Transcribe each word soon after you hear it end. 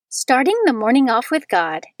Starting the morning off with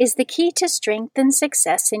God is the key to strength and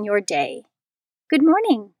success in your day. Good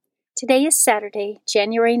morning. Today is Saturday,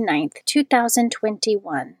 January 9th,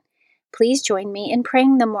 2021. Please join me in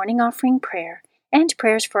praying the morning offering prayer and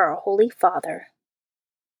prayers for our Holy Father.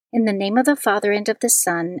 In the name of the Father, and of the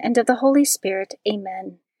Son, and of the Holy Spirit,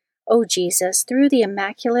 Amen. O Jesus, through the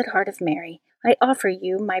Immaculate Heart of Mary, I offer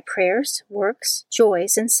you my prayers, works,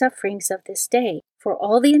 joys, and sufferings of this day, for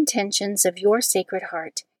all the intentions of your Sacred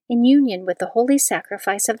Heart, in union with the holy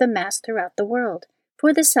sacrifice of the Mass throughout the world,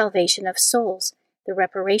 for the salvation of souls, the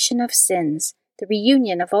reparation of sins, the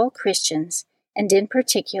reunion of all Christians, and in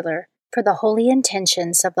particular, for the holy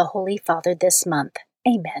intentions of the Holy Father this month.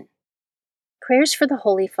 Amen. Prayers for the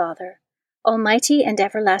Holy Father. Almighty and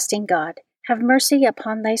everlasting God, have mercy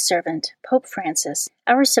upon thy servant, Pope Francis,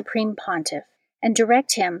 our Supreme Pontiff, and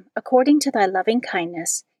direct him, according to thy loving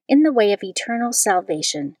kindness, in the way of eternal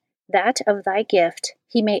salvation, that of thy gift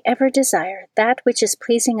he may ever desire that which is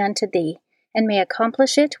pleasing unto thee, and may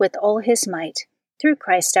accomplish it with all his might. Through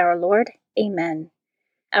Christ our Lord. Amen.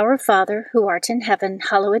 Our Father, who art in heaven,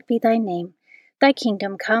 hallowed be thy name. Thy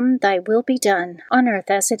kingdom come, thy will be done, on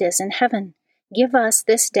earth as it is in heaven. Give us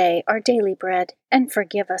this day our daily bread, and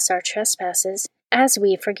forgive us our trespasses, as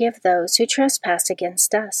we forgive those who trespass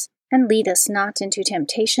against us. And lead us not into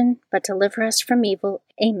temptation, but deliver us from evil.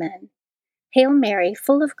 Amen. Hail Mary,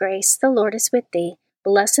 full of grace, the Lord is with thee.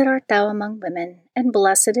 Blessed art thou among women, and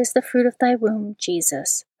blessed is the fruit of thy womb,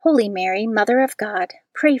 Jesus. Holy Mary, Mother of God,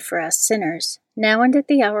 pray for us sinners, now and at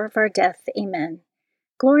the hour of our death. Amen.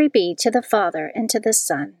 Glory be to the Father, and to the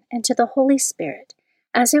Son, and to the Holy Spirit,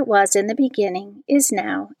 as it was in the beginning, is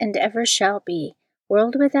now, and ever shall be,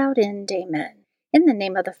 world without end. Amen. In the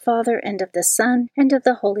name of the Father, and of the Son, and of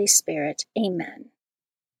the Holy Spirit. Amen.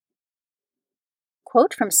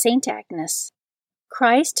 Quote from St. Agnes.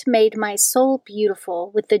 Christ made my soul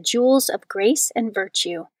beautiful with the jewels of grace and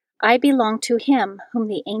virtue. I belong to him whom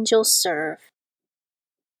the angels serve.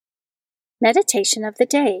 Meditation of the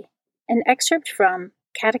Day. An excerpt from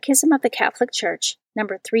Catechism of the Catholic Church,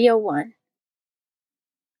 number 301.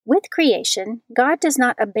 With creation, God does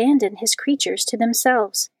not abandon his creatures to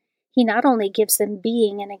themselves. He not only gives them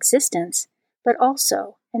being and existence, but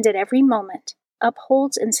also, and at every moment,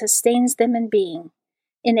 upholds and sustains them in being,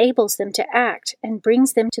 enables them to act, and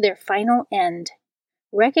brings them to their final end.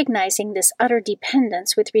 Recognizing this utter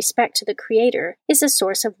dependence with respect to the Creator is a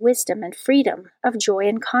source of wisdom and freedom, of joy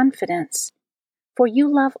and confidence. For you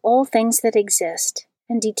love all things that exist,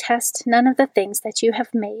 and detest none of the things that you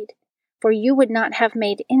have made, for you would not have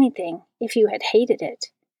made anything if you had hated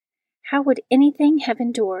it. How would anything have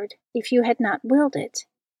endured if you had not willed it?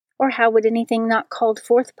 Or how would anything not called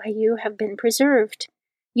forth by you have been preserved?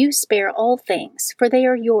 You spare all things, for they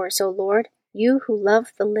are yours, O Lord, you who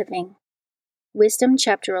love the living. Wisdom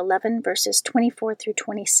chapter 11, verses 24 through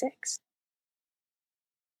 26.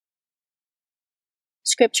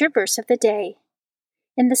 Scripture verse of the day.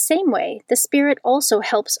 In the same way, the Spirit also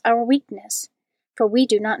helps our weakness, for we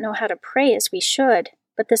do not know how to pray as we should,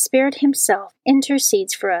 but the Spirit himself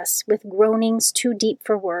intercedes for us with groanings too deep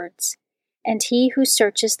for words. And he who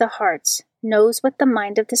searches the hearts knows what the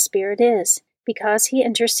mind of the Spirit is, because he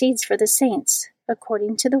intercedes for the saints,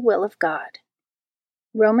 according to the will of God.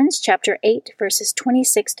 Romans chapter 8, verses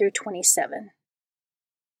 26 through 27.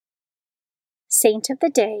 Saint of the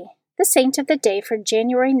Day. The saint of the day for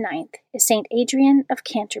January 9th is Saint Adrian of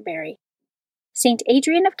Canterbury. Saint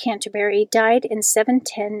Adrian of Canterbury died in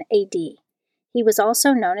 710 A.D. He was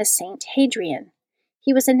also known as Saint Hadrian.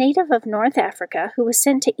 He was a native of North Africa who was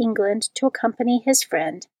sent to England to accompany his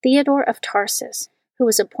friend Theodore of Tarsus, who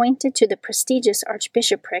was appointed to the prestigious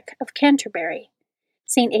Archbishopric of Canterbury.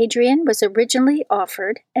 St. Adrian was originally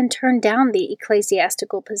offered and turned down the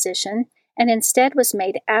ecclesiastical position, and instead was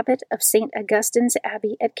made abbot of St. Augustine's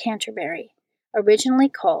Abbey at Canterbury, originally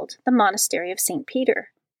called the Monastery of St. Peter.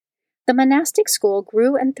 The monastic school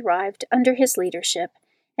grew and thrived under his leadership,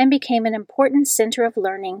 and became an important center of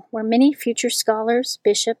learning where many future scholars,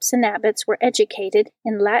 bishops, and abbots were educated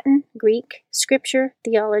in Latin, Greek, Scripture,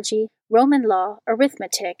 theology, Roman law,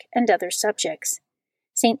 arithmetic, and other subjects.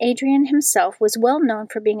 St. Adrian himself was well known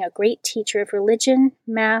for being a great teacher of religion,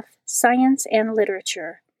 math, science, and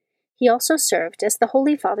literature. He also served as the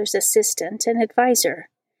Holy Father's assistant and advisor.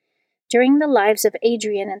 During the lives of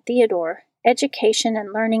Adrian and Theodore, education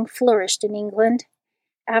and learning flourished in England.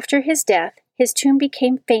 After his death, his tomb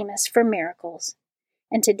became famous for miracles.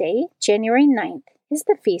 And today, January 9th, is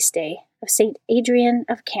the feast day of St. Adrian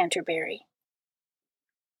of Canterbury.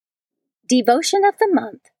 Devotion of the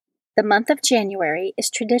month. The month of January is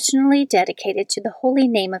traditionally dedicated to the holy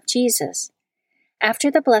name of Jesus.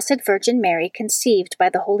 After the Blessed Virgin Mary conceived by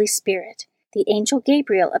the Holy Spirit, the angel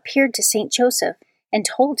Gabriel appeared to Saint Joseph and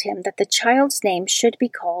told him that the child's name should be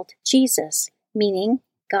called Jesus, meaning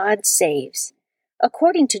God saves.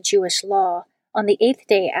 According to Jewish law, on the 8th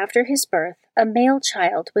day after his birth, a male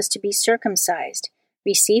child was to be circumcised,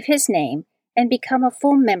 receive his name, and become a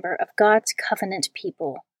full member of God's covenant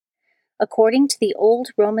people. According to the old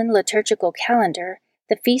Roman liturgical calendar,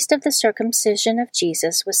 the feast of the circumcision of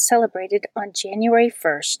Jesus was celebrated on January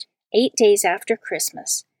 1st, 8 days after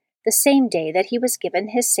Christmas, the same day that he was given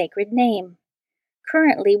his sacred name.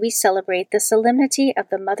 Currently, we celebrate the solemnity of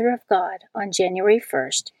the Mother of God on January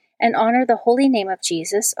 1st and honor the holy name of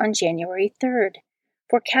Jesus on January 3rd.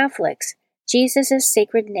 For Catholics, Jesus'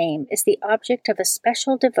 sacred name is the object of a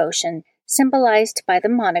special devotion symbolized by the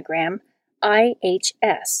monogram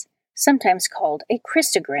IHS, sometimes called a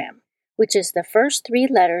Christogram, which is the first 3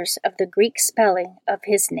 letters of the Greek spelling of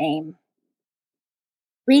his name.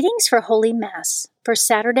 Readings for Holy Mass for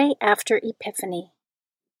Saturday after Epiphany.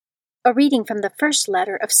 A reading from the first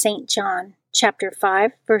letter of St. John, chapter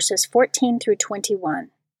 5, verses 14 through 21.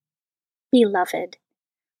 Beloved,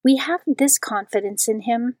 we have this confidence in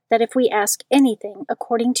him that if we ask anything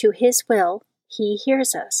according to his will, he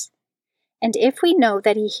hears us. And if we know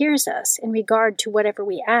that he hears us in regard to whatever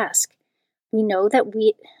we ask, we know that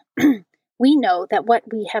what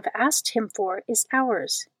we have asked him for is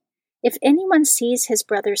ours. If anyone sees his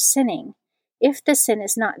brother sinning, if the sin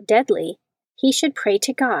is not deadly, he should pray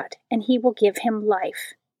to God, and he will give him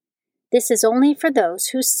life. This is only for those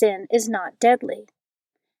whose sin is not deadly.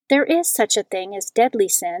 There is such a thing as deadly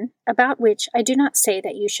sin, about which I do not say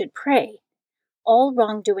that you should pray. All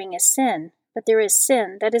wrongdoing is sin, but there is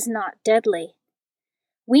sin that is not deadly.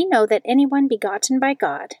 We know that anyone begotten by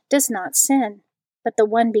God does not sin, but the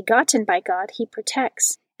one begotten by God he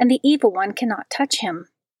protects, and the evil one cannot touch him.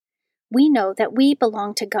 We know that we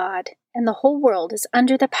belong to God, and the whole world is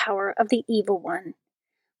under the power of the evil one.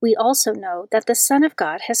 We also know that the Son of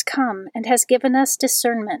God has come and has given us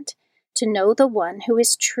discernment to know the one who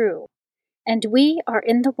is true. And we are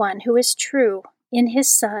in the one who is true, in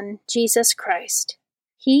his Son, Jesus Christ.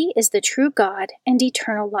 He is the true God and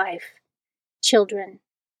eternal life. Children,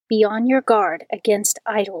 be on your guard against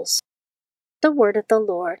idols. The word of the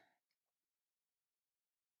Lord.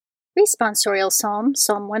 Responsorial Psalm,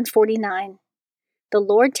 Psalm 149. The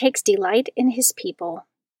Lord takes delight in his people.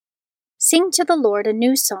 Sing to the Lord a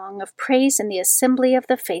new song of praise in the assembly of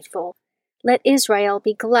the faithful. Let Israel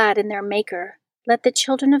be glad in their Maker. Let the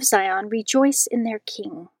children of Zion rejoice in their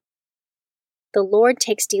King. The Lord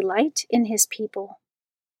takes delight in his people.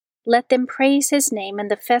 Let them praise his name in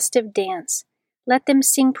the festive dance. Let them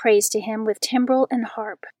sing praise to him with timbrel and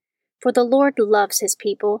harp. For the Lord loves his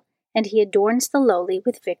people, and he adorns the lowly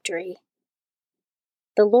with victory.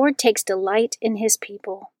 The Lord takes delight in his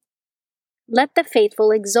people. Let the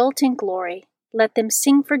faithful exult in glory. Let them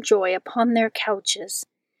sing for joy upon their couches.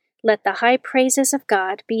 Let the high praises of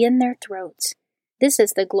God be in their throats. This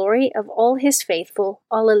is the glory of all his faithful.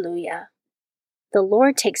 Alleluia. The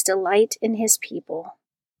Lord takes delight in his people.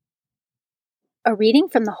 A reading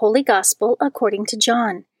from the Holy Gospel according to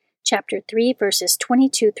John, chapter 3, verses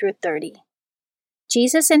 22 through 30.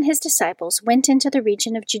 Jesus and his disciples went into the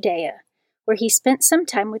region of Judea, where he spent some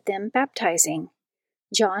time with them baptizing.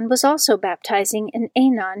 John was also baptizing in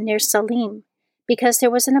Aenon near Salim, because there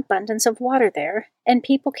was an abundance of water there, and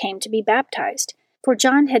people came to be baptized, for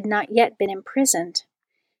John had not yet been imprisoned.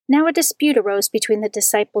 Now a dispute arose between the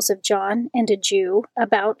disciples of John and a Jew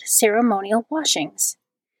about ceremonial washings.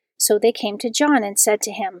 So they came to John and said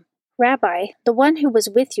to him, Rabbi, the one who was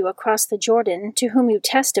with you across the Jordan, to whom you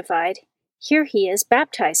testified, here he is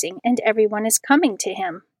baptizing, and everyone is coming to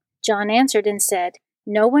him. John answered and said,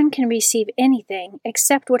 No one can receive anything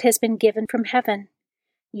except what has been given from heaven.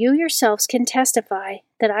 You yourselves can testify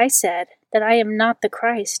that I said that I am not the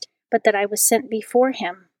Christ, but that I was sent before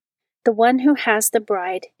him. The one who has the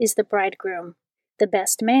bride is the bridegroom. The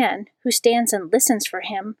best man, who stands and listens for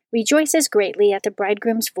him, rejoices greatly at the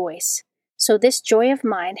bridegroom's voice. So this joy of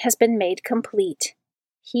mine has been made complete.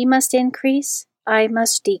 He must increase, I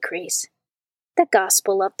must decrease. The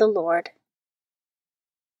Gospel of the Lord.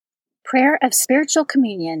 Prayer of Spiritual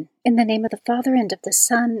Communion. In the name of the Father, and of the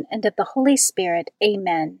Son, and of the Holy Spirit.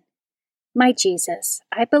 Amen. My Jesus,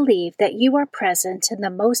 I believe that you are present in the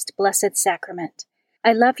most blessed sacrament.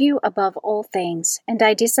 I love you above all things, and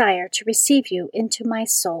I desire to receive you into my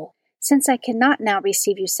soul. Since I cannot now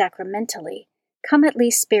receive you sacramentally, come at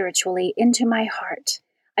least spiritually into my heart.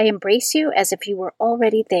 I embrace you as if you were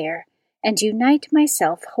already there, and unite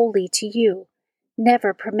myself wholly to you.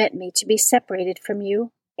 Never permit me to be separated from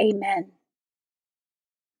you. Amen.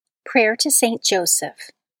 Prayer to Saint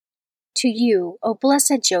Joseph. To you, O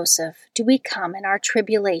blessed Joseph, do we come in our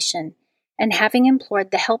tribulation, and having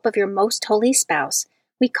implored the help of your most holy spouse,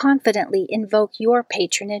 we confidently invoke your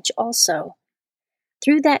patronage also.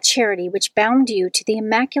 Through that charity which bound you to the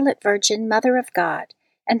Immaculate Virgin Mother of God,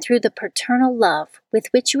 and through the paternal love with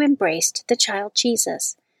which you embraced the child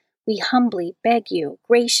Jesus, we humbly beg you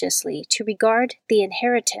graciously to regard the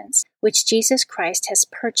inheritance which Jesus Christ has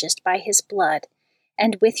purchased by his blood,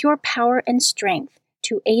 and with your power and strength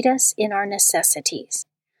to aid us in our necessities.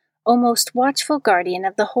 O most watchful guardian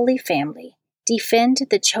of the Holy Family, defend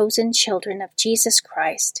the chosen children of Jesus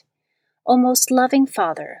Christ. O most loving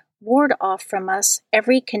Father, ward off from us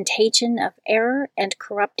every contagion of error and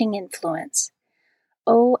corrupting influence.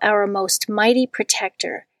 O our most mighty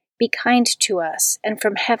protector, be kind to us, and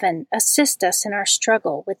from heaven assist us in our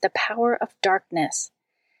struggle with the power of darkness.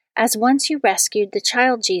 As once you rescued the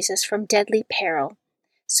child Jesus from deadly peril,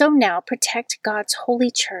 so now protect God's holy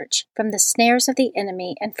church from the snares of the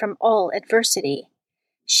enemy and from all adversity.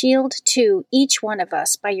 Shield, too, each one of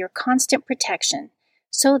us by your constant protection,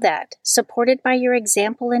 so that, supported by your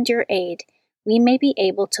example and your aid, we may be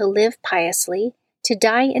able to live piously, to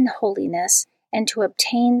die in holiness, and to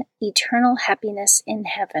obtain eternal happiness in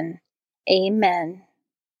heaven. Amen.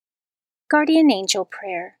 Guardian Angel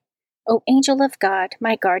Prayer. O angel of God,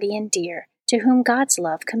 my guardian dear, to whom God's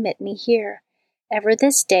love commit me here, ever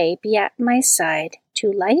this day be at my side,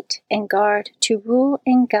 to light and guard, to rule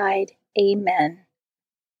and guide. Amen.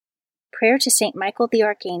 Prayer to Saint Michael the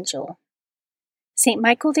Archangel. Saint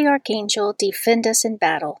Michael the Archangel, defend us in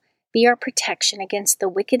battle, be our protection against the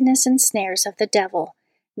wickedness and snares of the devil.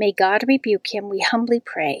 May God rebuke him, we humbly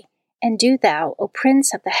pray. And do thou, O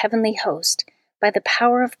Prince of the heavenly host, by the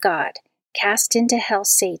power of God, cast into hell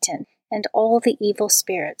Satan and all the evil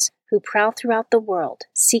spirits who prowl throughout the world,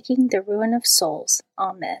 seeking the ruin of souls.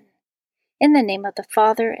 Amen. In the name of the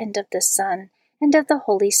Father, and of the Son, and of the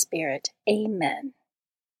Holy Spirit. Amen.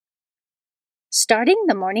 Starting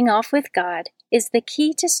the morning off with God is the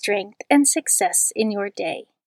key to strength and success in your day.